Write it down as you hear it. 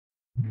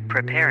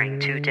Preparing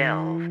to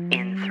delve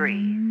in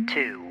 3,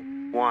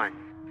 2, 1.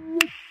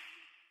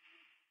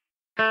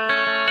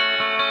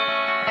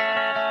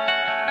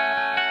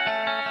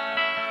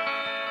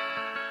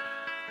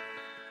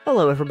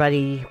 Hello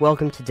everybody,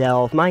 welcome to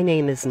Delve. My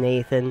name is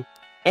Nathan,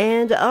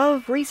 and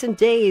of recent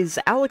days,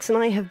 Alex and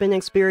I have been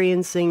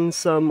experiencing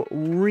some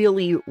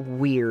really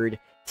weird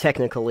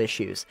technical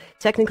issues.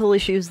 Technical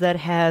issues that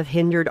have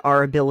hindered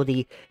our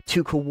ability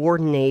to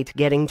coordinate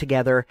getting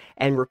together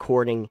and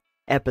recording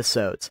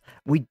episodes.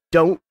 We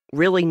don't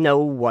really know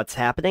what's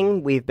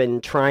happening. We've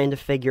been trying to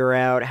figure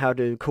out how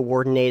to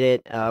coordinate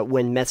it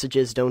when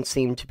messages don't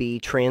seem to be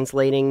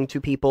translating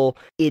to people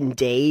in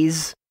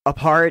days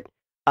apart.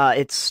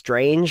 It's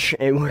strange,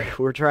 and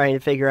we're trying to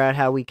figure out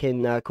how we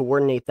can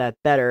coordinate that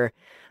better.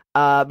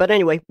 But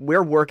anyway,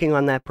 we're working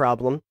on that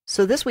problem.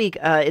 So this week,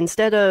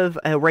 instead of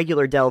a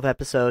regular Delve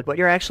episode, what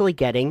you're actually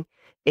getting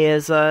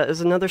is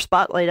another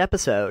Spotlight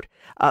episode.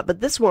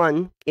 But this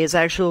one is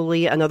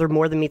actually another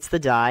More Than Meets the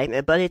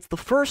Die, but it's the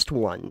first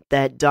one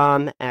that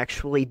Dom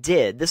actually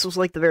did. This was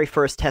like the very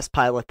first test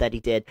pilot that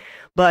he did.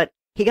 But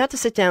he got to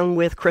sit down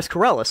with Chris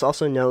Corellis,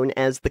 also known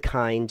as The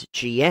Kind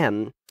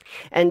GM.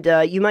 And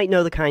you might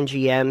know The Kind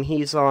GM.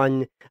 He's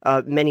on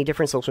many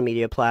different social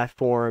media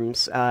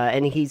platforms,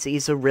 and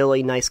he's a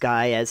really nice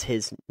guy, as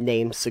his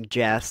name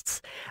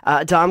suggests.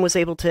 Dom was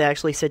able to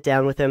actually sit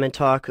down with him and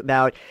talk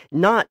about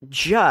not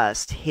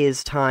just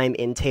his time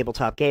in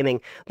tabletop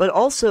gaming, but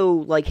also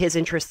like his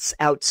interests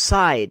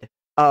outside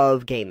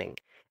of gaming.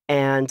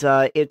 And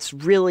it's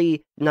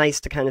really nice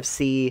to kind of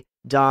see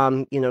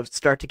Dom,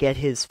 start to get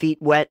his feet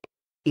wet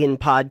in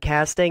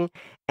podcasting,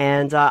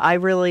 and I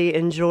really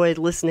enjoyed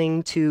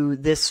listening to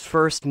this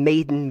first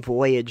maiden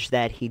voyage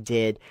that he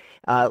did.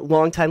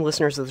 Longtime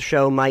listeners of the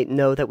show might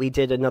know that we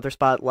did another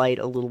Spotlight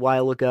a little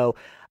while ago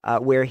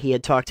where he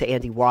had talked to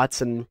Andy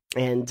Watson,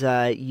 and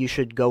you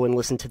should go and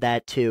listen to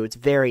that too. It's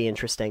very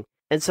interesting.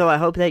 And so I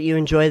hope that you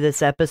enjoy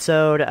this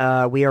episode.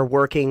 We are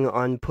working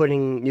on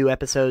putting new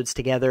episodes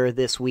together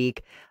this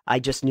week. I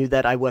just knew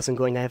that I wasn't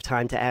going to have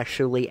time to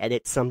actually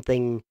edit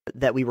something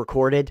that we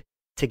recorded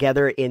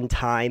together in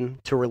time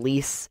to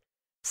release,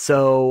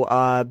 so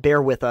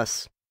bear with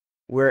us.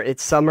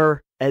 It's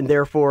summer, and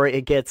therefore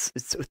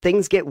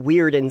things get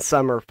weird in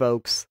summer,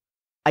 folks.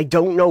 I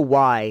don't know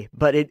why,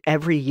 but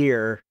every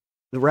year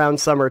around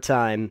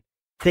summertime,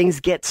 things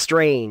get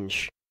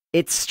strange.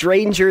 It's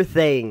Stranger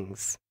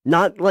Things,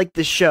 not like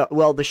the show.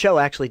 Well, the show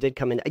actually did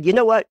come in. You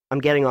know what? I'm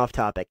getting off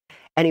topic.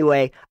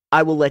 Anyway,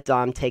 I will let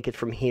Dom take it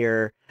from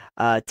here.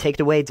 Take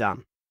it away,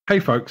 Dom. Hey,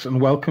 folks, and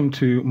welcome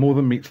to More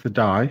Than Meets the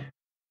Die.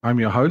 I'm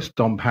your host,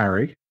 Dom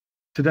Parry.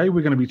 Today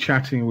we're going to be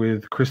chatting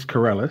with Chris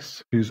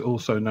Corellis, who's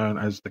also known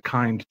as The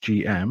Kind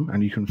GM,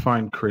 and you can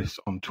find Chris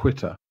on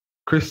Twitter.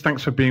 Chris,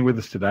 thanks for being with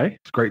us today.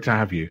 It's great to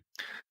have you.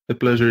 The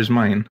pleasure is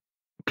mine.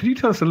 Could you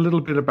tell us a little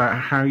bit about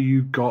how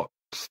you got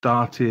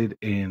started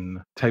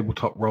in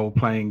tabletop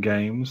role-playing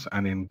games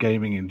and in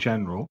gaming in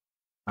general,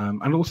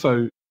 and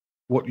also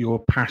what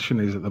your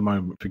passion is at the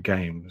moment for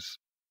games?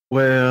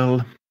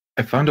 Well,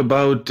 I found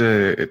about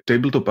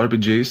tabletop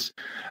RPGs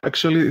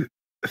actually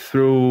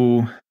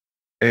through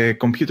a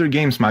computer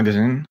games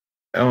magazine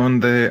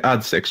on the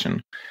ads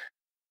section.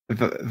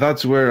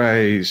 That's where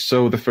I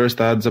saw the first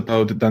ads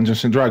about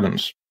Dungeons and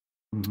Dragons.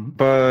 Mm-hmm.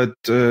 But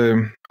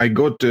I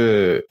got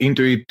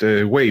into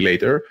it way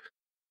later.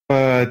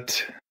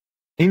 But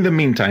in the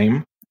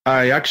meantime,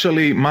 I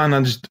actually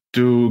managed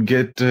to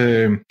get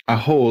a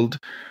hold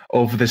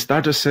of the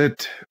starter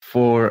set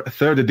for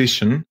 3rd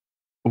edition,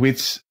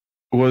 which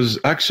was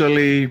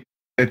actually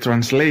a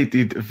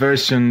translated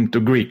version to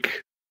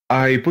Greek.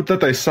 I put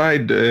that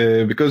aside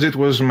because it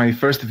was my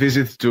first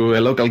visit to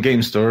a local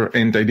game store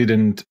and I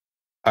didn't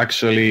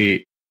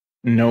actually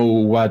know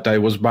what I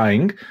was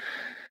buying.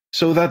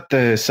 So that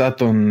sat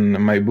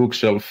on my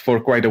bookshelf for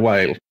quite a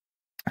while.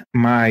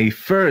 My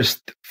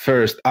first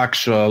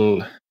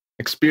actual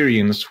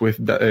experience with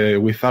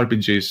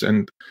RPGs,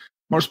 and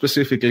more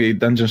specifically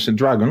Dungeons and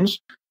Dragons,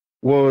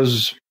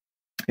 was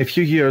a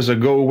few years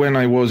ago when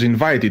I was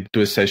invited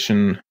to a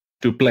session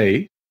to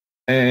play,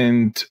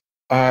 and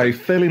I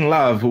fell in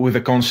love with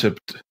the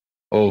concept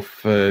of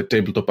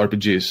tabletop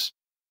RPGs,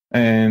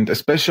 and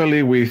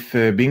especially with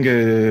being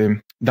a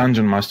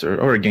dungeon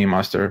master or a game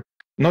master,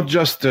 not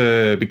just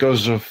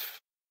because of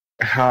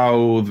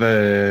how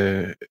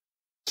the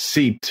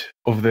seat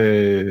of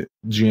the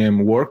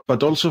GM worked,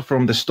 but also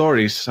from the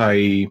stories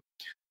the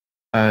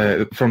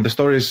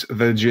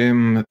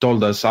GM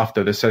told us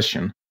after the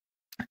session.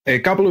 A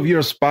couple of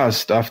years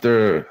passed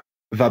after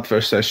that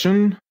first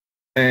session,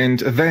 and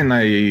then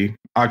I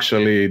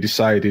actually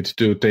decided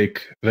to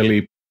take the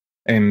leap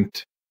and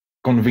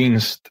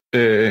convince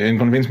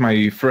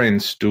my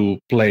friends to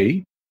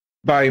play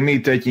by me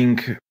taking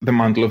the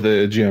mantle of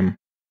the GM.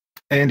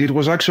 And it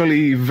was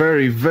actually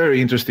very,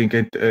 very interesting.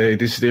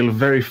 It is still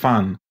very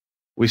fun.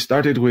 We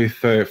started with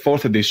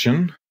 4th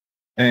edition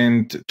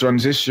and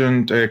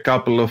transitioned a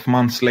couple of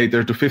months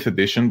later to 5th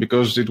edition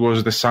because it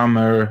was the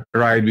summer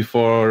right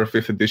before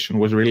 5th edition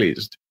was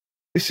released.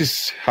 This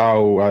is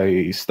how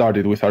I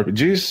started with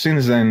RPGs.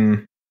 Since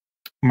then,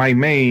 my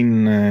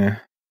main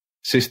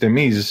system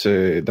is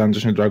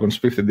Dungeons and Dragons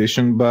 5th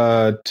edition,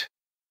 but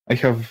I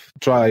have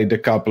tried a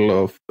couple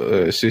of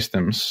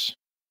systems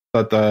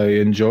that I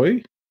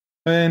enjoy,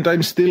 and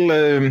I'm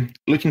still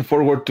looking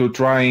forward to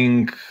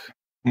trying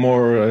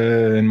more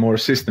and more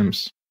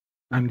systems.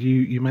 And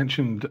you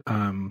mentioned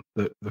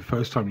that the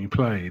first time you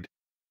played,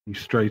 you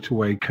straight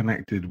away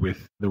connected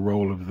with the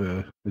role of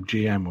the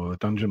GM or the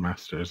Dungeon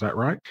Master. Is that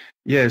right?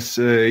 Yes,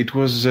 it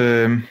was.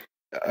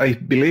 I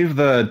believe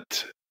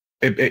that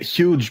a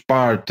huge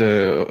part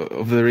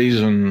of the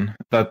reason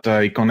that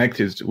I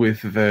connected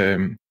with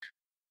the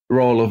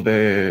role of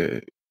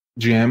the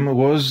GM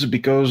was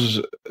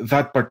because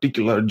that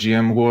particular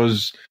GM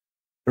was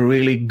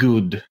really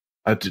good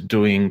at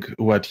doing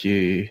what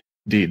he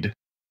did.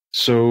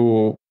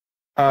 So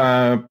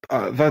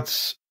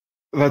that's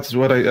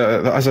what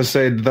as I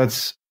said,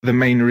 that's the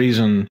main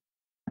reason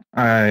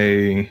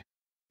I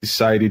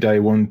decided I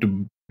want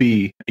to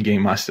be a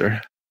game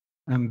master.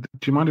 And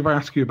do you mind if I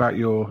ask you about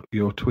your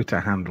Twitter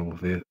handle,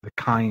 the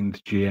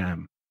Kind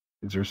GM?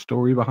 Is there a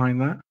story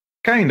behind that?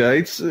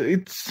 Kinda.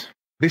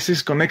 This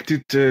is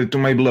connected to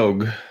my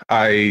blog.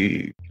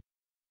 I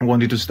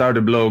wanted to start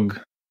a blog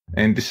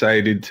and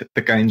decided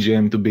the Kind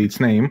GM to be its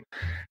name,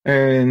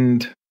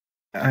 and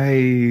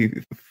I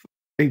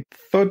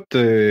thought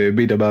a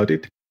bit about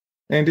it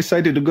and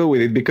decided to go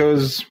with it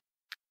because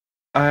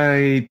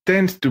I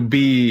tend to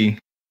be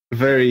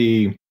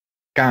very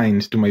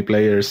kind to my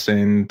players,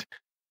 and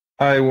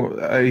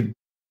I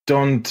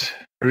don't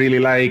really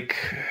like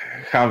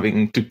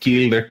having to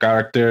kill their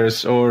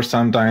characters, or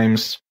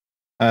sometimes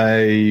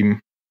I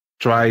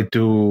try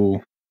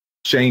to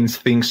change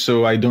things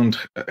so I don't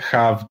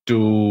have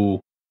to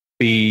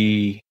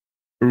be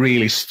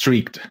really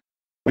strict.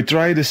 We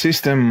tried a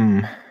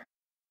system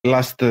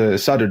last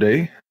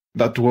Saturday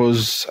that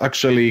was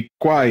actually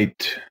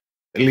quite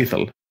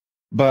lethal,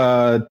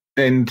 but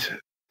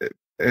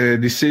a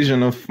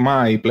decision of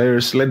my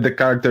players led the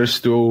characters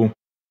to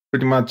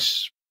pretty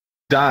much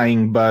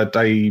dying, but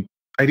I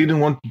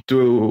didn't want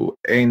to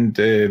end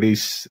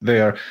this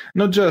there.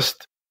 Not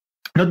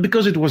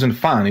because it wasn't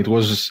fun. It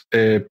was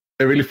a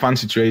really fun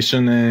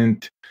situation,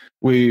 and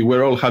we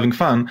were all having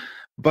fun.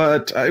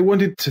 But I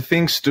wanted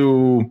things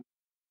to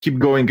keep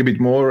going a bit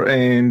more,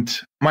 and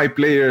my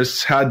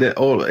players had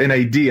an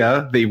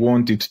idea they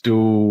wanted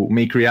to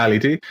make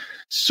reality.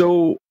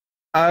 So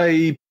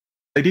I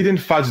didn't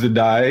fudge the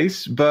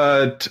dice,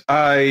 but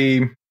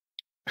I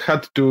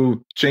had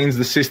to change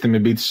the system a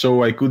bit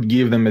so I could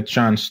give them a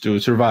chance to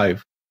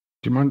survive.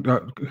 Do you mind?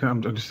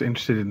 I'm just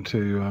interested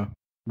into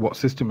what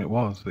system it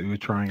was that you were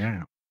trying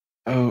out.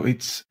 Oh,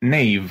 it's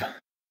Knave.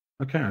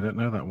 Okay, I don't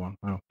know that one.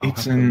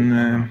 It's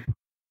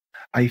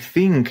I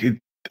think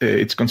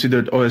it's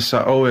considered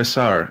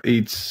OSR.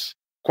 It's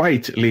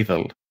quite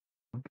lethal.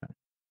 Okay.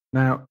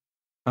 Now,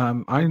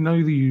 I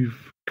know that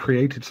you've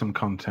created some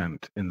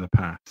content in the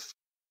past.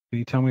 Can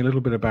you tell me a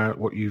little bit about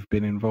what you've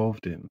been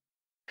involved in?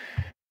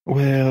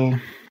 Well,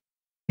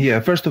 yeah,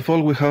 first of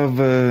all, we have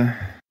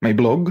my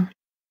blog.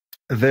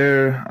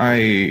 There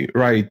I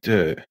write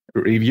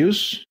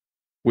reviews,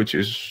 which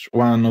is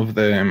one of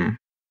the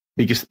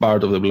biggest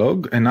part of the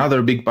blog.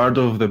 Another big part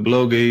of the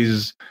blog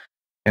is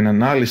an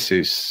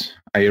analysis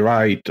I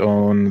write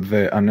on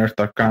the Unearthed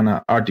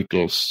Arcana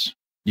articles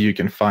you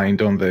can find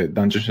on the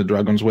Dungeons &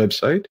 Dragons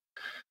website.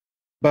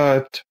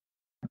 But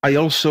I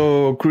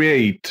also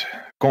create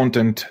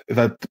content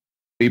that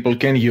people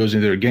can use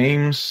in their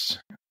games.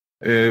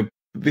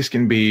 This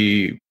can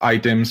be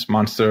items,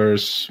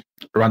 monsters,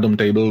 random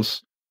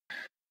tables.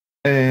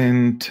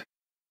 And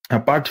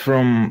apart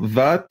from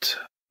that,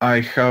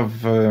 I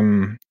have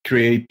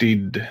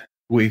created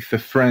with a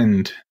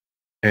friend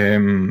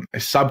a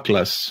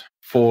subclass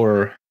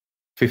for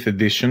 5th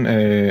edition,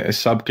 a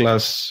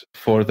subclass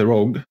for the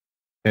rogue.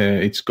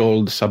 It's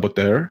called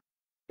Saboteur,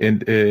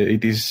 and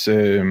it is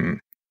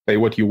pay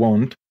what you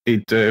want.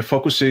 It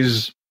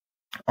focuses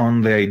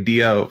on the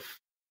idea of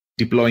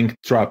deploying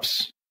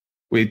traps,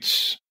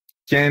 which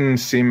can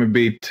seem a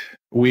bit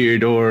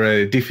weird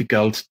or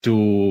difficult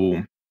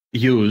to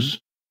use,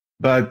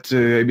 but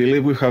I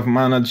believe we have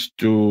managed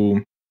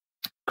to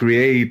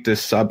create a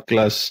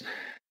subclass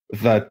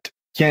that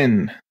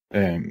can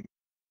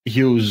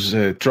use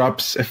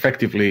traps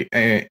effectively,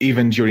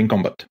 even during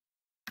combat.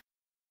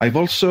 I've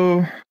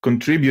also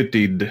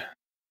contributed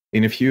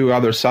in a few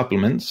other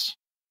supplements.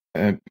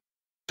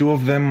 Two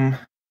of them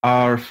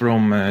are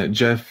from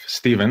Jeff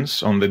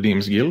Stevens on the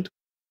DM's Guild.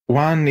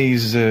 One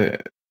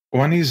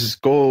is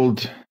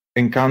called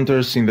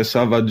Encounters in the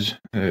Savage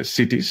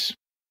Cities.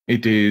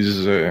 It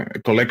is a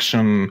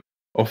collection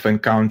of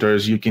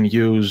encounters you can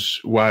use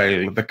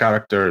while the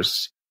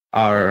characters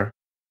are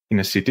in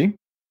a city.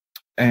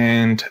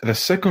 And the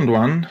second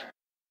one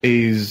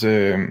is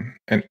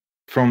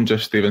from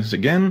Jeff Stevens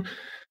again,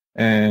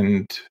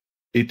 and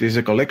it is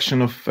a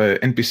collection of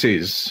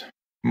NPCs,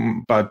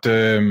 but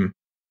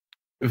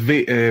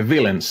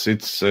villains.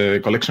 It's a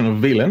collection of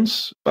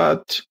villains,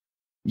 but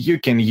you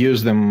can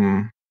use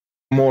them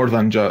more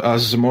than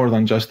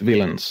just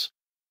villains.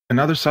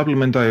 Another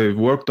supplement I've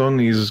worked on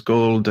is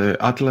called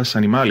Atlas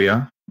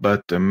Animalia,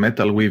 but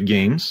Metal Wave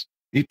Games.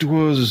 It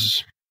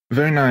was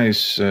very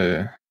nice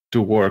to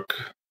work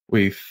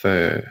with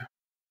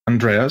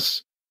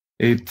Andreas.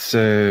 It's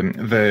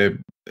the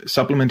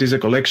supplement is a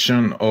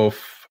collection of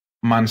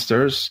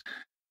monsters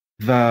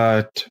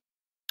that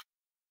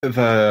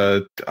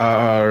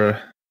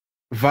are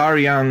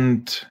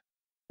variant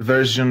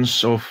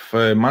versions of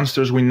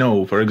monsters we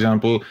know. For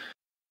example,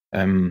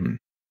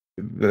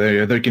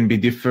 there can be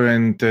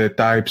different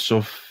types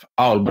of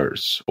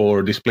owlbears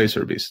or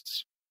displacer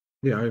beasts.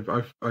 Yeah,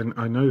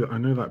 I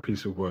know that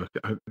piece of work.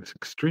 It's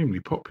extremely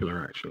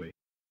popular, actually.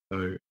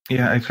 So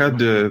yeah, I've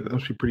had.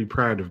 Must be pretty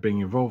proud of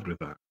being involved with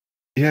that.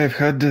 Yeah, I've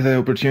had the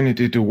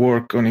opportunity to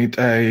work on it.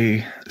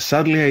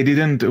 Sadly I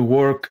didn't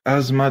work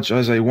as much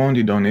as I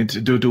wanted on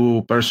it due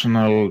to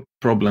personal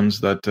problems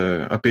that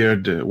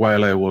appeared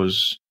while I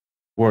was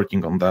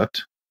working on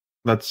that.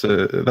 That's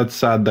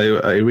sad.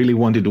 I really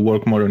wanted to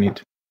work more on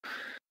it.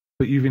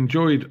 But you've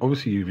enjoyed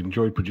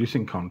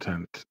producing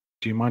content.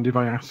 Do you mind if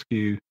I ask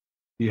you,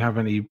 do you have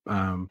any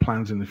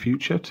plans in the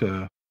future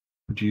to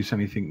produce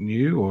anything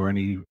new, or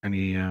any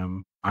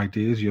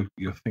ideas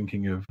you're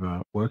thinking of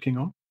working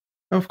on?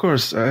 Of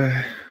course,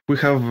 we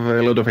have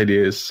a lot of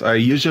ideas. I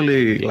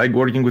usually like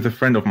working with a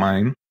friend of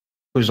mine,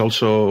 who's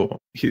also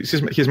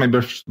he's my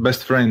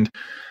best friend,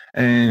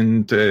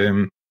 and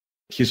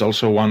he's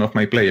also one of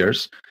my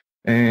players.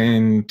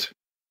 And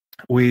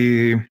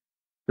we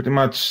pretty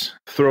much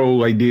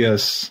throw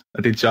ideas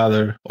at each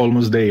other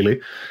almost daily.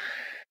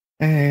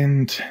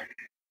 And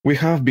we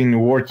have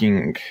been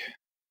working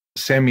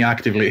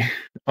semi-actively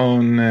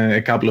on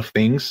a couple of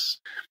things.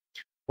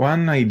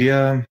 One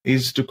idea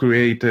is to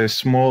create a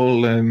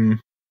small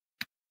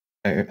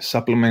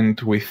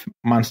supplement with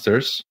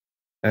monsters,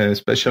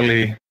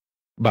 especially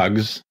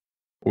bugs.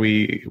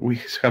 We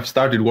have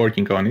started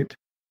working on it.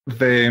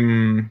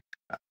 The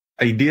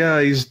idea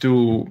is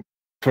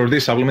for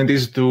this supplement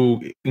is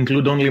to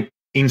include only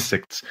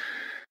insects,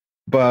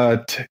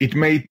 but it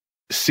may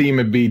seem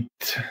a bit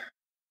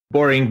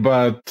boring,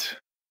 but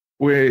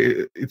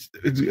they're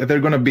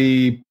going to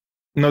be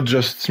not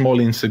just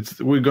small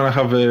insects. We're going to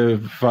have a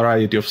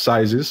variety of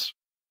sizes.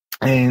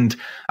 And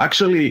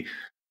actually,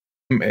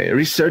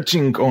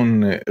 researching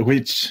on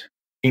which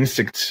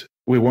insects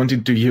we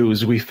wanted to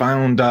use, we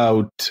found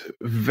out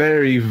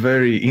very,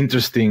 very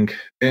interesting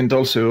and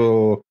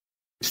also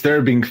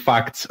disturbing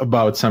facts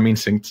about some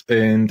insects.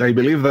 And I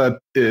believe that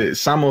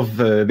some of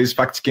these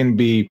facts can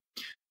be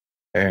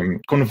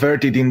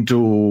converted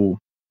into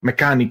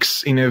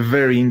mechanics in a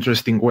very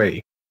interesting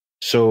way.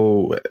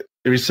 So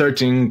through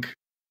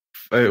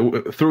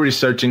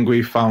researching,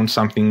 we found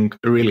something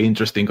really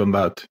interesting on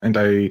that, and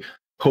I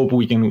hope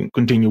we can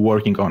continue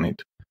working on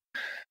it.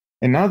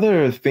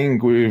 Another thing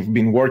we've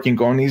been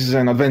working on is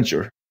an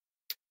adventure.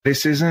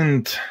 This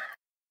isn't,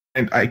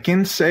 and I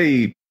can't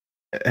say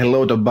a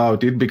lot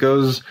about it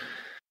because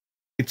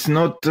it's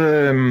not,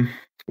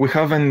 we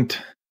haven't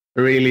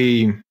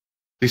really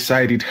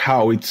decided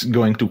how it's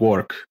going to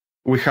work.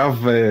 We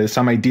have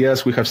some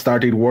ideas, we have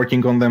started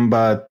working on them,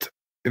 but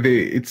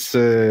it's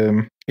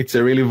a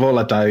really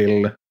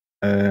volatile,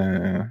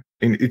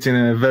 it's in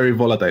a very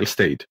volatile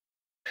state.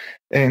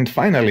 And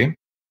finally,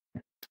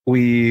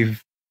 we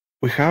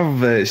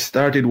have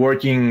started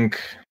working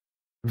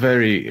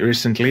very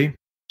recently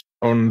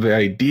on the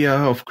idea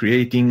of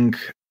creating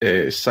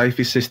a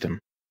sci-fi system.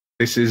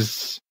 This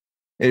is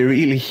a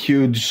really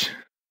huge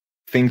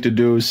thing to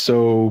do,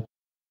 so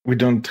we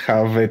don't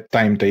have a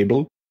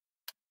timetable.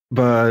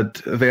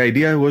 But the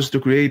idea was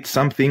to create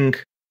something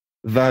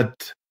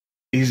that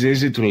is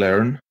easy to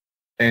learn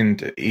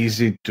and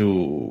easy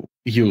to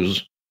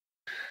use.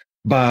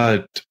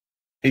 But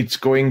it's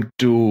going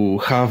to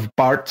have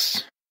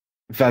parts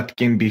that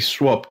can be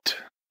swapped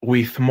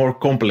with more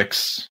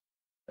complex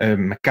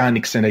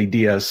mechanics and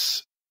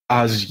ideas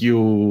as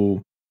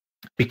you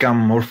become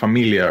more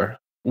familiar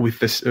with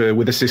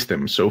the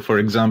system. So, for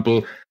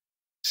example,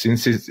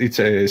 since it's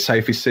a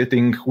sci-fi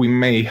setting, we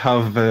may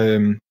have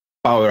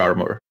power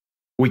armor.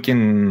 We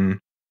can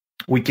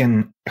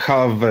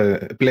have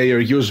a player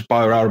use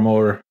power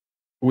armor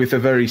with a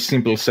very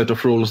simple set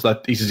of rules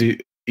that is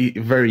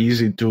very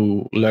easy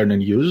to learn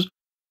and use.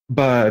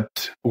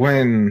 But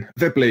when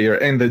the player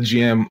and the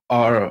GM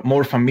are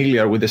more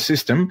familiar with the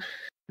system,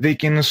 they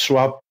can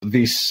swap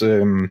this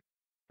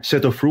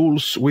set of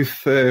rules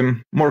with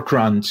more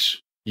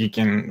crunch.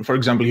 For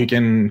example, you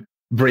can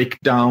break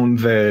down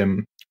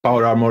the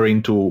power armor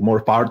into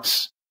more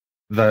parts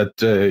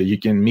that you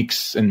can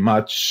mix and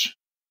match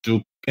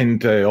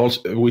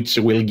also which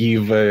will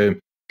give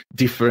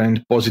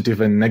different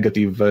positive and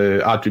negative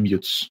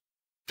attributes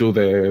to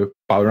the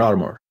power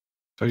armor.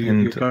 So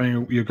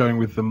you're going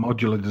with the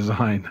modular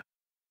design.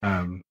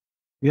 Plug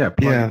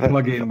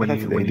in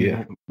when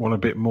you want a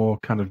bit more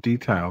kind of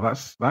detail.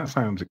 That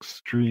sounds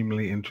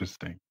extremely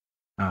interesting.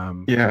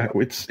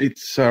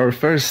 It's our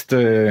first.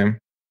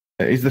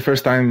 It's the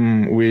first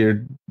time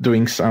we're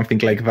doing something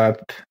like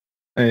that,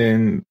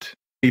 and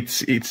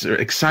it's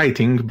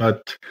exciting,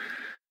 but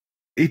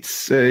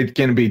it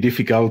can be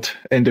difficult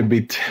and a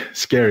bit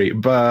scary,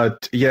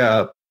 but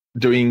yeah,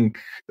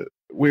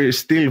 we're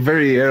still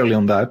very early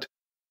on that,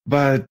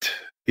 but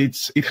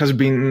it has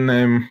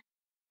been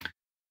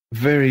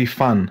very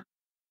fun,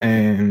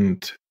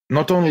 and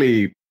not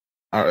only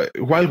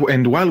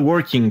while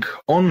working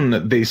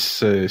on this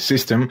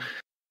system,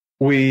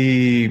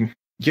 we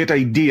get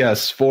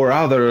ideas for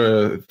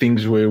other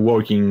things we're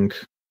working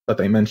that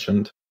I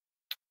mentioned,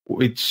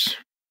 what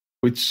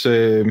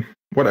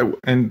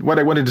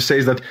I wanted to say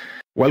is that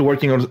while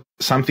working on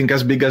something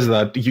as big as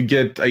that, you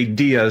get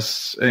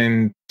ideas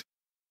and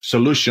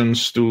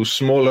solutions to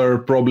smaller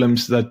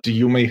problems that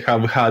you may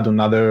have had on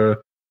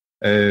other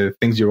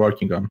things you're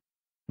working on.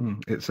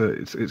 It's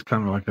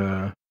kind of like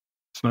a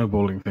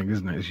snowballing thing,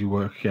 isn't it? As you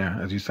work,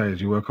 as you say,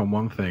 as you work on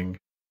one thing,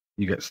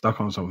 you get stuck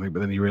on something, but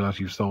then you realize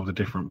you've solved a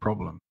different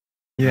problem.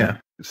 Yeah,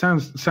 it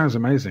sounds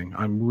amazing.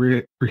 I'm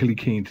really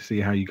keen to see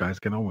how you guys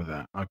get on with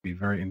that. I'd be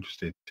very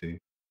interested to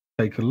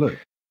take a look.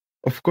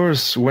 Of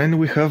course, when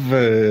we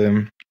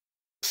have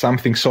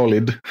something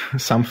solid,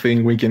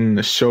 something we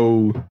can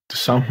show to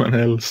someone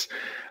else,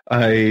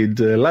 I'd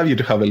love you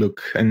to have a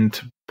look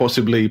and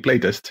possibly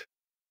playtest.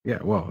 Yeah,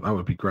 well, that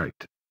would be great.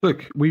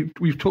 Look,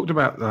 we've talked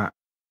about that.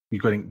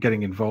 You're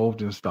getting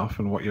involved in stuff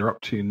and what you're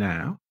up to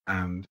now.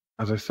 And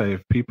as I say,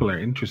 if people are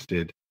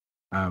interested,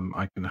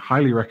 I can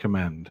highly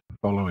recommend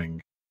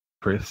following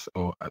Chris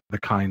or The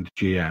Kind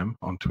GM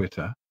on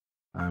Twitter.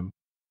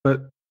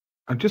 But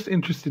I'm just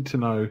interested to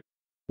know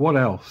what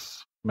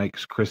else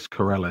makes Chris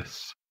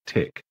Corellis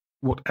tick.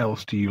 What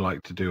else do you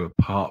like to do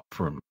apart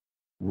from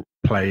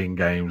playing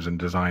games and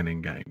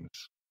designing games?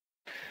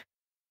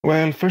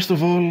 Well, first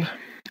of all,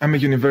 I'm a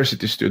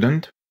university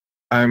student.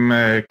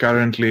 I'm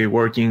currently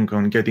working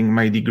on getting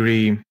my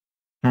degree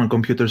on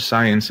computer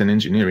science and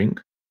engineering,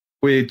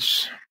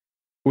 which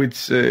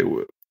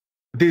the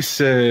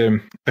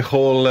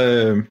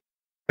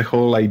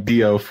whole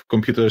idea of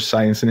computer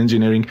science and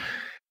engineering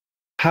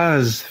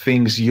has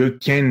things you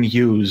can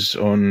use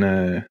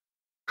on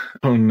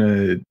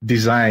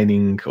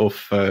designing of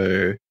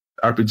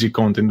RPG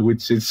content,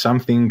 which is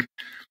something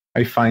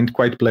I find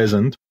quite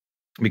pleasant,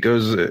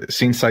 because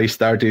since I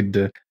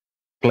started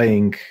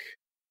playing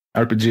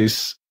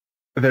RPGs,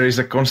 there is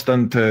a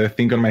constant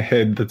thing on my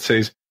head that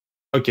says,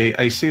 okay,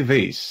 I see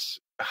this.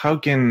 How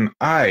can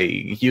I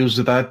use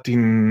that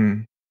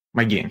in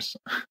my games?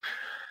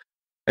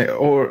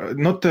 Or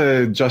not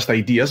just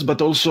ideas,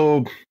 but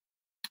also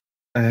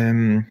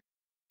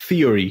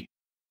theory,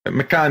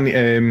 not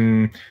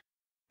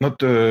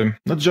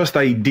just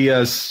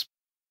ideas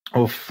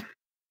of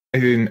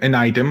an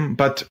item,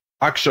 but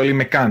actually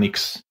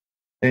mechanics.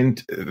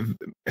 And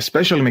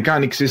especially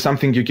mechanics is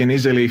something you can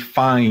easily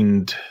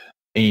find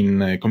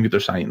in computer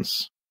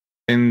science.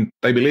 And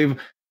I believe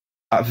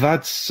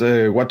that's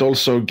what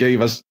also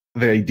gave us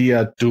the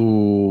idea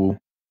to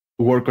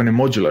work on a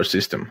modular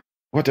system.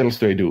 What else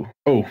do I do?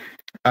 Oh,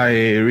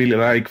 I really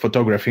like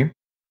photography.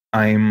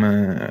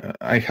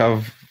 I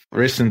have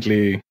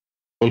recently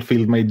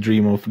fulfilled my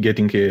dream of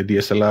getting a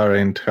DSLR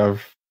and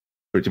have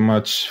pretty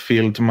much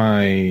filled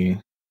my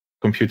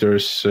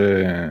computer's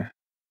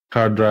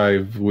hard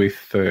drive with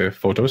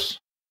photos.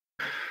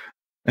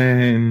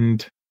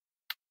 And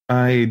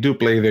I do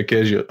play the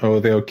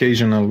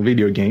occasional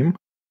video game.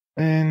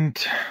 And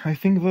I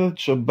think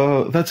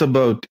that's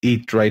about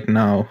it right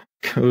now,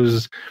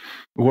 because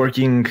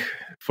working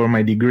for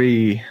my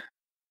degree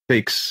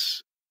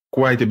takes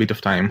quite a bit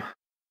of time.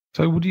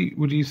 So would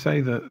you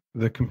say that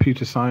the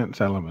computer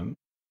science element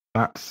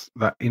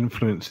that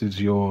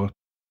influences your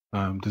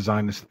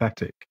design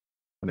aesthetic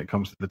when it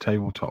comes to the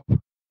tabletop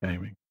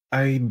gaming?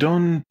 I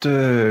don't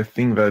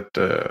think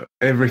that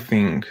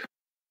everything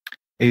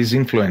is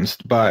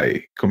influenced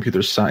by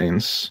computer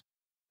science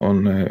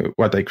on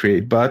what I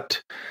create,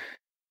 but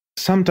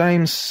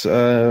sometimes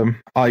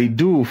I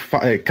do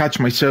catch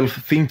myself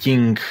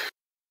thinking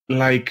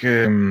like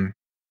I'm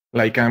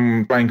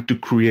trying to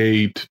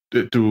create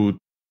to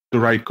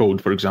write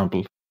code, for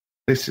example.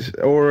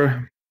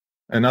 Or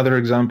another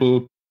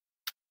example.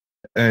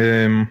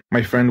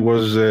 My friend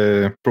was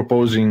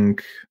proposing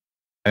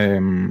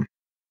a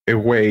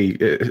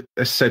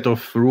set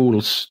of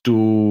rules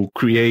to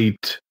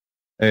create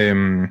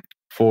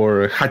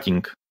for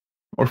hacking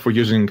or for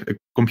using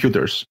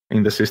computers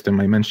in the system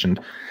I mentioned.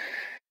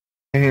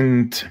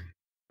 And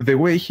the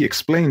way he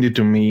explained it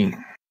to me,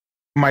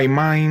 my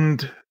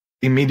mind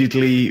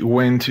immediately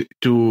went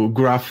to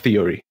graph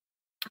theory.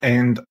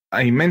 And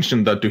I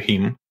mentioned that to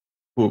him,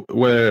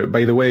 where,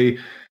 by the way,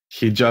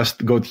 he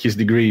just got his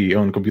degree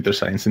on computer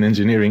science and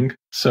engineering.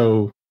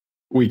 So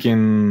we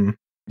can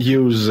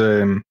use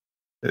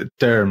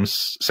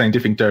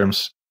scientific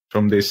terms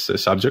from this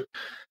subject.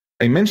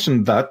 I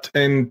mentioned that,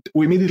 and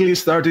we immediately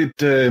started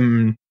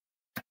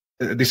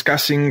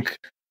discussing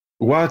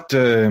what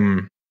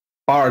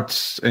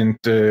parts and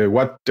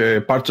what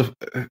parts of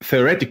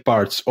theoretic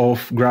parts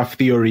of graph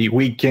theory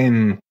we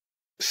can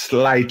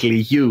slightly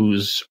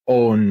use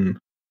on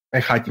a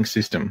hacking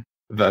system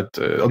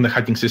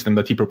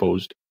that he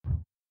proposed.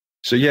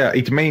 So yeah,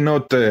 it may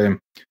not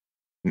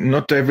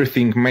not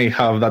everything may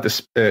have that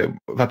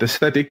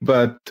aesthetic,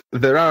 but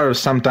there are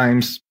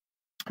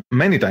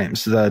many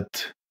times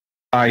that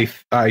I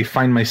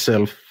find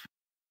myself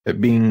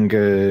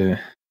being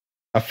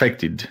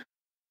affected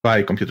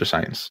by computer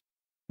science.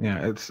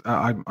 Yeah,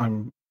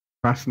 I'm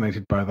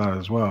fascinated by that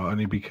as well,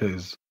 only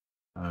because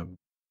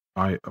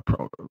my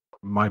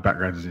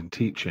background is in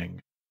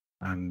teaching,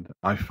 and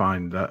I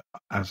find that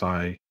as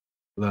I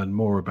learn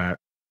more about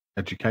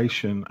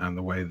education and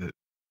the way that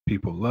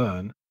people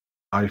learn,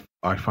 I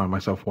find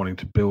myself wanting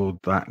to build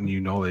that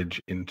new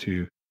knowledge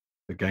into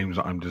the games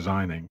that I'm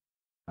designing.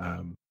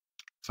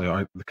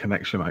 So the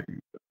connection,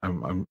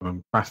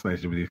 I'm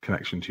fascinated with your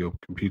connection to your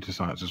computer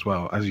science as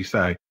well. As you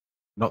say,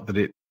 not that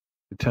it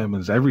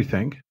determines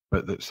everything,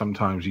 but that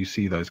sometimes you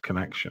see those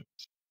connections.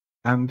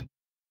 And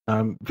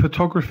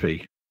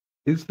photography,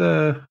 is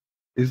there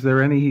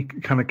any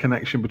kind of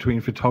connection between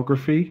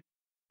photography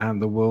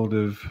and the world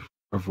of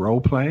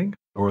role playing,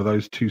 or are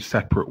those two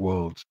separate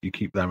worlds? You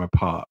keep them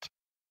apart?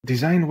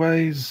 Design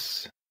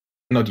wise,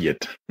 not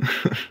yet.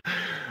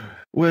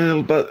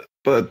 Well, but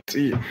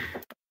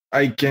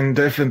I can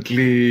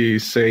definitely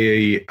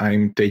say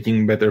I'm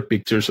taking better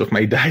pictures of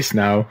my dice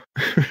now.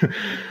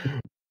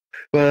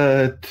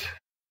 But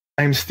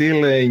I'm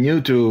still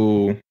new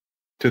to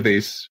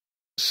this.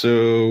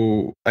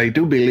 So I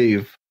do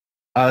believe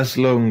as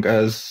long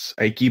as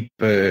I keep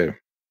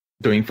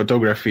doing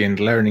photography and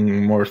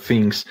learning more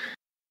things,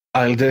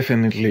 I'll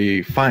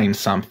definitely find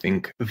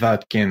something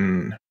that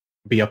can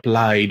be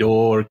applied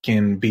or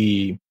can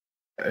turn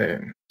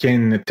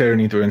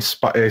into a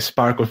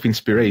spark of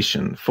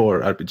inspiration for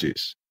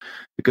RPGs.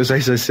 Because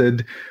as I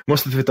said,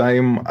 most of the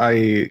time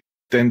I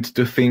tend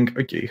to think,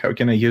 okay, how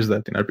can I use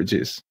that in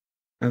RPGs?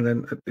 And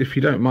then, if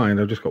you don't mind,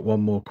 I've just got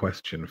one more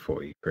question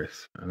for you,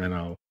 Chris, and then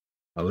I'll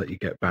let you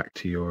get back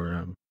to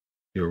your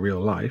real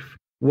life.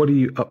 What are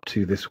you up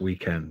to this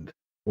weekend?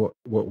 What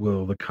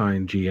will the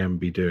kind GM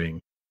be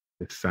doing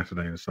this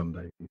Saturday and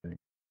Sunday, do you think?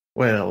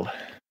 Well,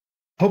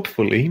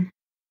 hopefully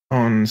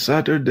on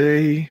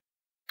Saturday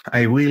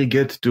I will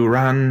get to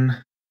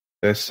run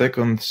the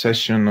second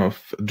session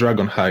of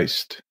Dragon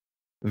Heist,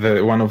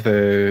 one of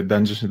the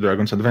Dungeons and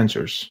Dragons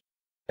adventures.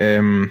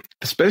 The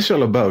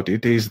special about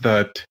it is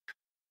that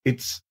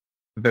it's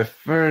the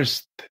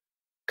first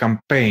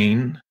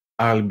campaign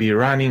I'll be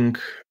running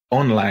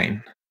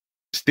online,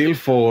 still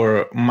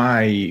for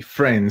my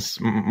friends,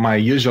 my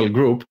usual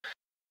group,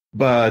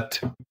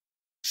 but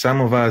some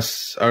of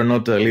us are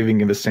not living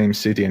in the same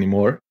city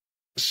anymore.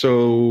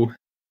 So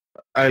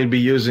I'll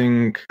be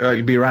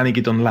running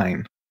it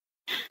online.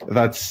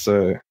 That's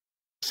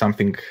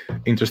something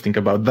interesting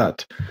about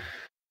that.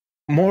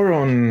 More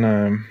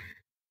on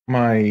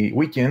my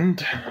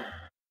weekend.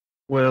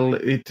 Well,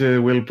 it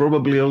will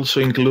probably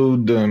also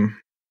include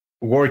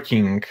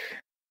working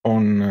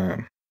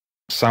on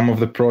some of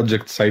the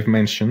projects I've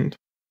mentioned,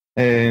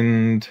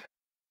 and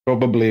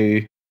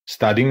probably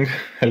studying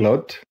a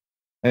lot,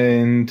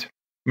 and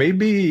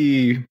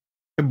maybe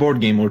a board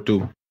game or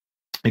two,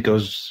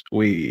 because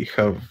we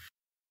have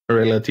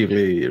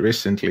relatively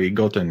recently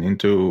gotten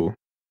into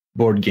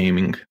board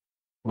gaming.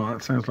 Well,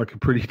 that sounds like a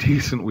pretty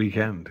decent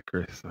weekend,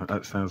 Chris.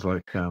 That sounds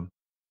like...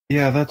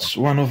 Yeah, that's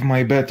one of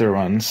my better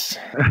ones.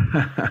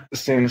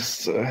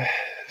 Since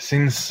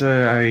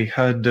I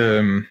had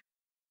an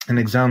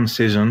exam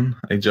season,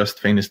 I just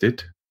finished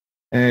it,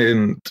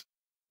 and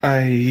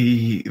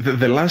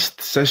the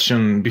last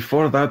session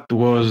before that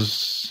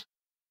was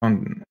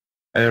on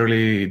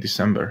early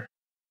December,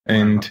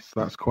 and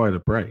wow, that's quite a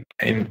break.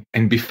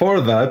 And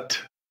before that,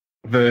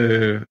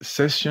 the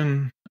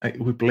session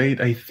we played,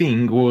 I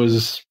think,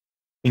 was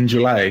in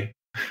July.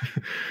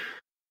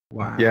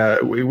 Wow. Yeah,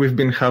 we've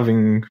been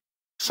having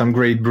some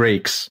great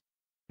breaks.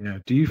 Yeah.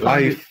 Do you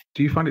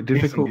find it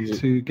difficult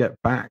to get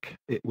back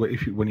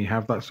when you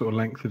have that sort of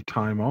length of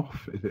time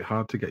off? Is it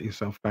hard to get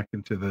yourself back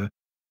into the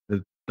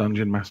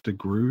Dungeon Master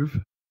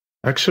groove?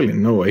 Actually,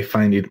 no. I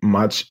find it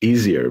much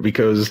easier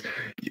because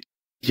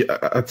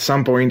at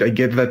some point I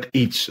get that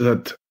itch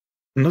that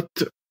not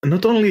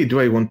only do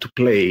I want to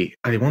play,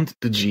 I want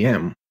to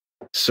GM.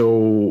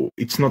 So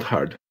it's not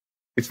hard.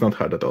 It's not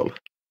hard at all.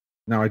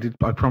 No, I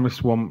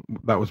promised one.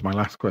 That was my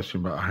last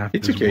question, but I have.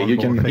 It's okay. You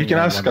can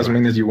ask as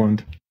many as you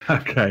want.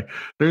 Okay,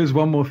 there is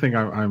one more thing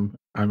I'm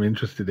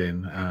interested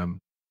in,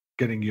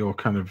 getting your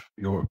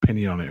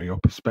opinion on it or your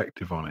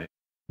perspective on it.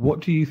 What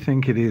do you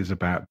think it is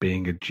about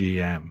being a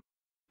GM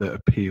that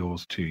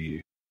appeals to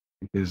you?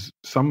 Because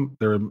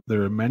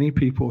there are many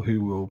people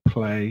who will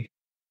play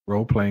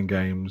role-playing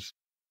games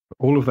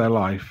all of their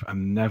life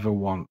and never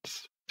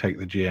once take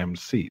the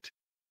GM's seat,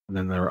 and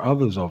then there are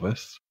others of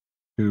us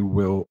who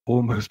will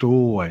almost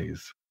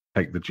always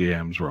take the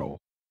GM's role.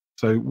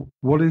 So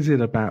what is it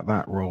about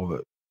that role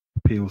that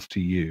appeals to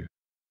you?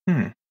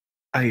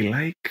 I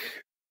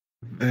like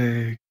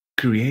the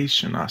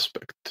creation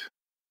aspect.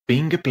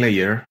 Being a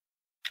player,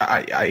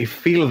 I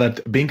feel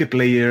that being a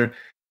player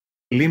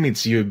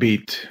limits you a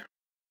bit.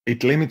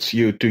 It limits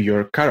you to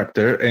your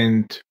character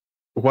and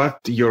what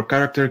your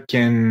character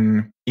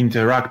can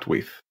interact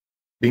with.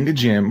 Being a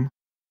GM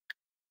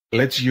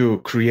lets you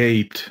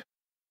create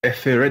a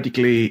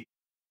theoretically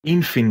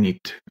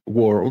infinite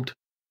world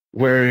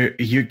where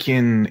you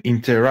can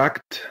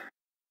interact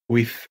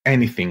with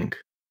anything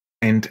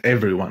and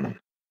everyone.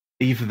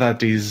 If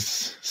that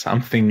is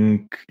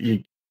something,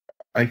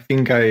 I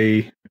think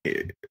I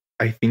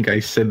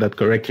said that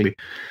correctly.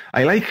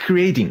 I like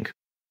creating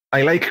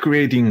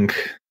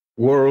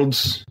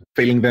worlds,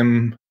 filling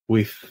them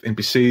with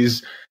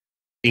NPCs,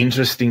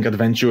 interesting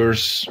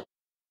adventures.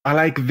 I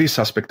like this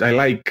aspect. I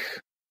like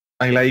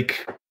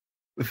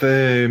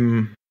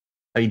the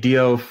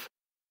idea of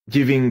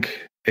giving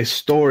a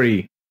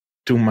story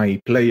to my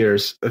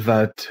players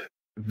that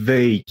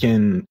they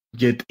can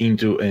get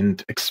into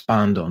and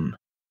expand on.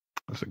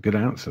 That's a good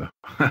answer.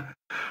 I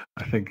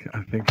think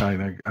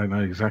I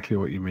know exactly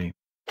what you mean,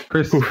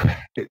 Chris.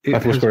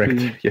 That was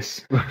correct.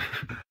 Yes,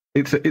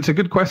 it's a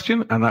good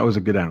question, and that was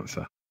a good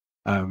answer.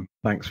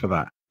 Thanks for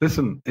that.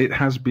 Listen, it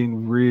has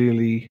been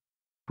really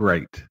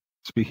great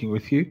speaking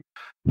with you.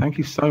 Thank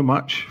you so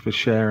much for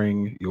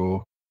sharing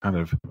your kind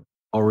of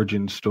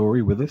origin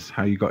story with us,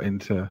 how you got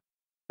into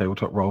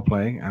tabletop role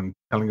playing, and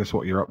telling us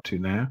what you're up to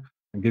now,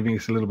 and giving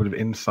us a little bit of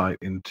insight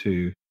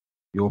into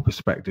your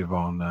perspective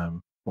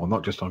on, well,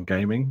 not just on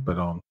gaming, but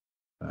on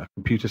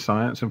computer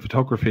science and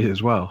photography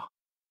as well.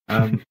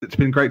 It's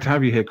been great to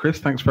have you here, Chris.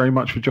 Thanks very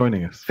much for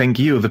joining us. Thank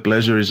you. The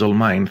pleasure is all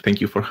mine.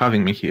 Thank you for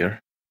having me here.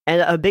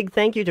 And a big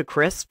thank you to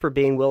Chris for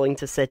being willing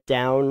to sit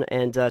down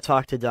and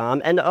talk to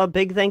Dom. And a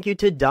big thank you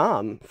to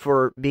Dom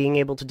for being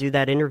able to do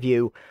that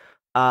interview.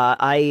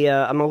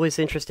 I'm always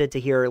interested to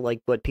hear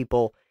like what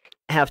people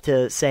have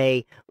to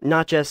say,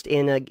 not just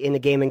in a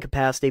gaming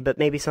capacity, but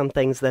maybe some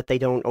things that they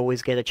don't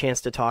always get a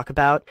chance to talk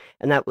about.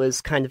 And that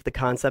was kind of the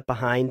concept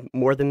behind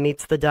More Than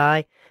Meets the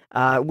Die.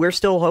 We're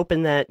still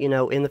hoping that,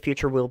 in the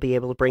future we'll be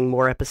able to bring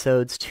more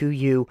episodes to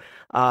you,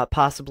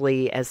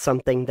 possibly as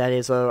something that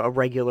is a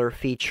regular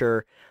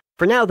feature.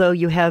 For now, though,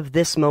 you have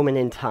this moment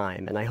in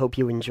time, and I hope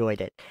you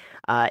enjoyed it.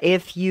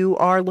 If you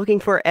are looking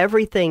for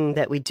everything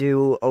that we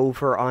do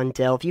over on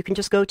Delve, you can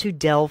just go to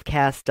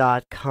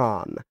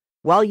delvecast.com.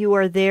 While you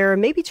are there,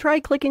 maybe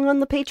try clicking on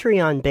the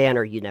Patreon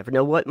banner. You never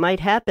know what might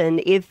happen.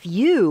 If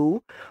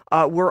you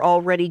were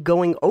already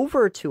going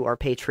over to our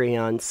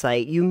Patreon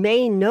site, you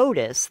may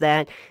notice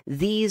that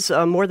these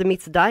More Than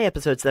Meets the Die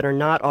episodes that are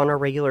not on our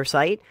regular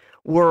site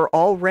were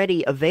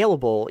already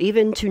available,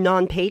 even to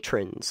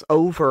non-patrons,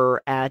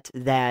 over at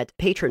that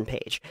patron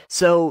page.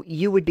 So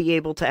you would be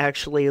able to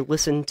actually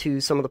listen to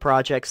some of the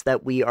projects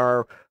that we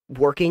are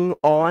working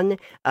on.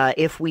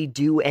 If we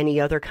do any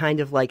other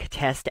kind of like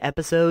test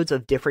episodes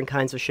of different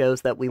kinds of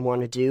shows that we want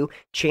to do,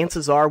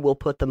 chances are we'll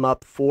put them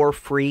up for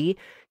free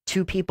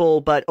to people,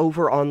 but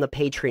over on the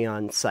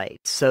Patreon site,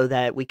 so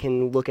that we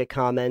can look at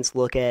comments,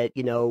 look at,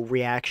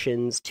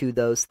 reactions to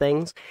those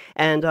things,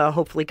 and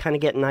hopefully kind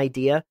of get an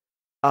idea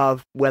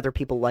of whether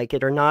people like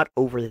it or not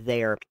over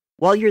there.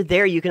 While you're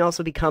there, you can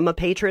also become a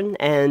patron,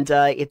 and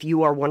if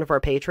you are one of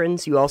our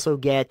patrons, you also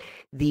get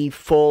the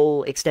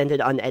full extended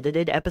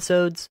unedited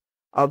episodes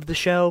of the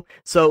show.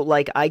 So,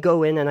 I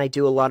go in and I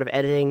do a lot of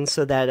editing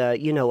so that,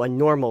 a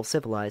normal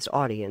civilized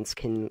audience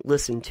can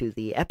listen to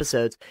the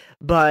episodes.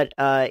 But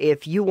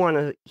if you want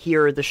to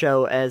hear the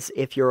show as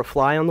if you're a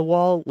fly on the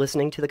wall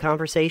listening to the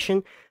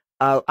conversation,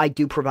 I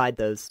do provide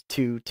those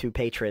to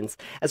patrons,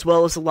 as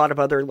well as a lot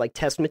of other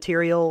test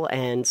material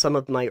and some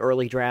of my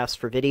early drafts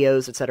for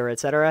videos, etc.,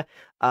 etc.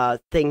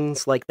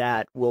 Things like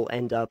that will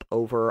end up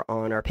over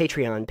on our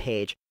Patreon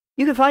page.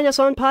 You can find us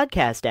on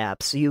podcast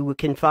apps. You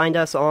can find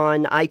us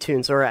on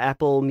iTunes or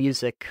Apple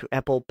Music,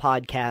 Apple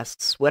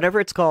Podcasts, whatever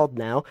it's called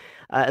now,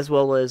 as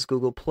well as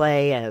Google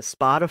Play, as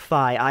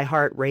Spotify,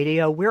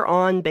 iHeartRadio. We're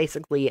on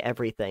basically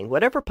everything.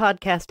 Whatever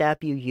podcast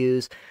app you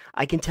use,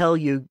 I can tell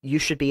you, you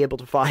should be able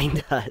to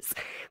find us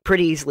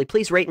pretty easily.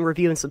 Please rate and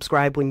review and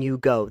subscribe when you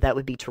go. That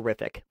would be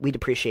terrific. We'd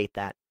appreciate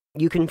that.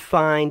 You can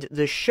find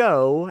the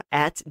show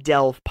at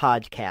Delve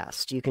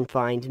Podcast. You can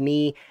find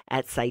me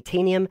at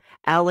Citanium,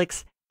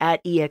 Alex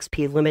at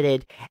EXP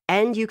Limited,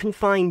 and you can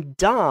find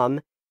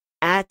Dom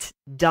at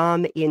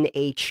Dom in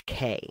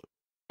HK.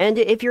 And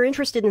if you're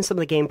interested in some of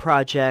the game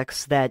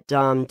projects that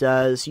Dom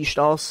does, you should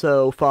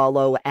also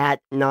follow at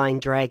Nine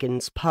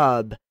Dragons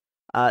Pub.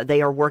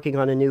 They are working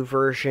on a new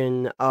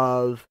version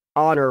of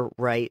Honor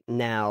right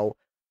now,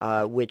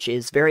 which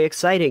is very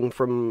exciting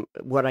from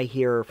what I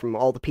hear from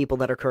all the people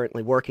that are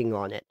currently working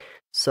on it.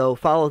 So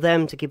follow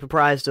them to keep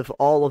apprised of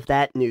all of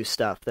that new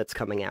stuff that's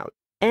coming out.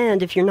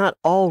 And if you're not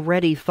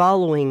already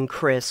following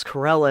Chris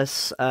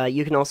Corellis,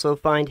 you can also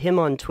find him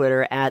on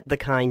Twitter at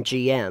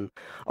TheKindGM.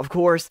 Of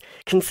course,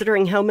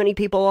 considering how many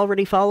people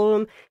already follow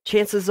him,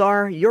 chances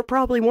are you're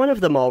probably one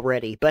of them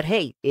already. But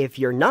hey, if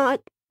you're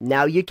not,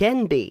 now you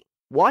can be.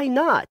 Why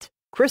not?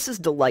 Chris is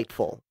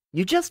delightful.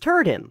 You just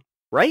heard him,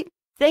 right?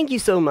 Thank you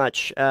so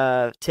much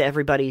to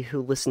everybody who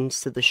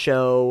listens to the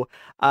show.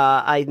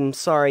 I'm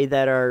sorry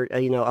that our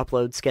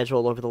upload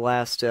schedule over the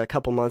last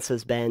couple months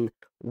has been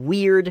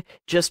weird,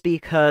 just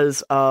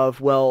because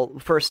of, well,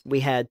 first we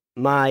had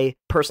my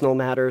personal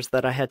matters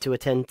that I had to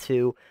attend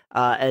to,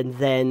 and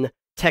then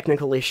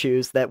technical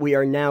issues that we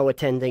are now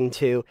attending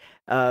to.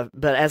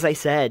 But as I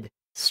said,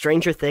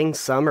 Stranger Things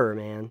summer,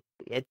 man.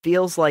 It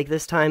feels like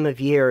this time of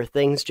year,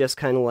 things just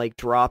kind of like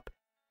drop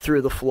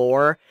through the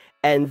floor,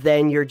 and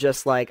then you're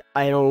just like,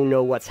 I don't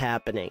know what's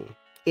happening.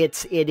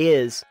 It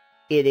is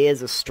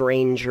a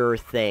Stranger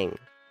Thing.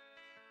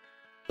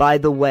 By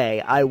the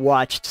way, I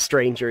watched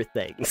Stranger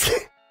Things.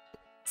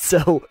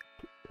 So,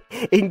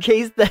 in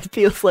case that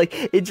feels like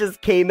it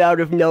just came out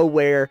of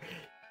nowhere,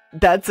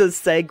 that's a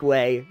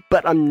segue,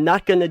 but I'm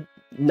not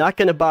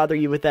gonna bother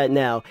you with that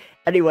now.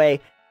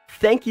 Anyway,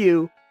 thank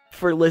you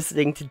for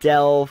listening to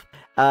Delve,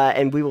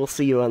 and we will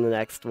see you on the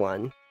next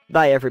one.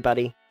 Bye,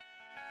 everybody.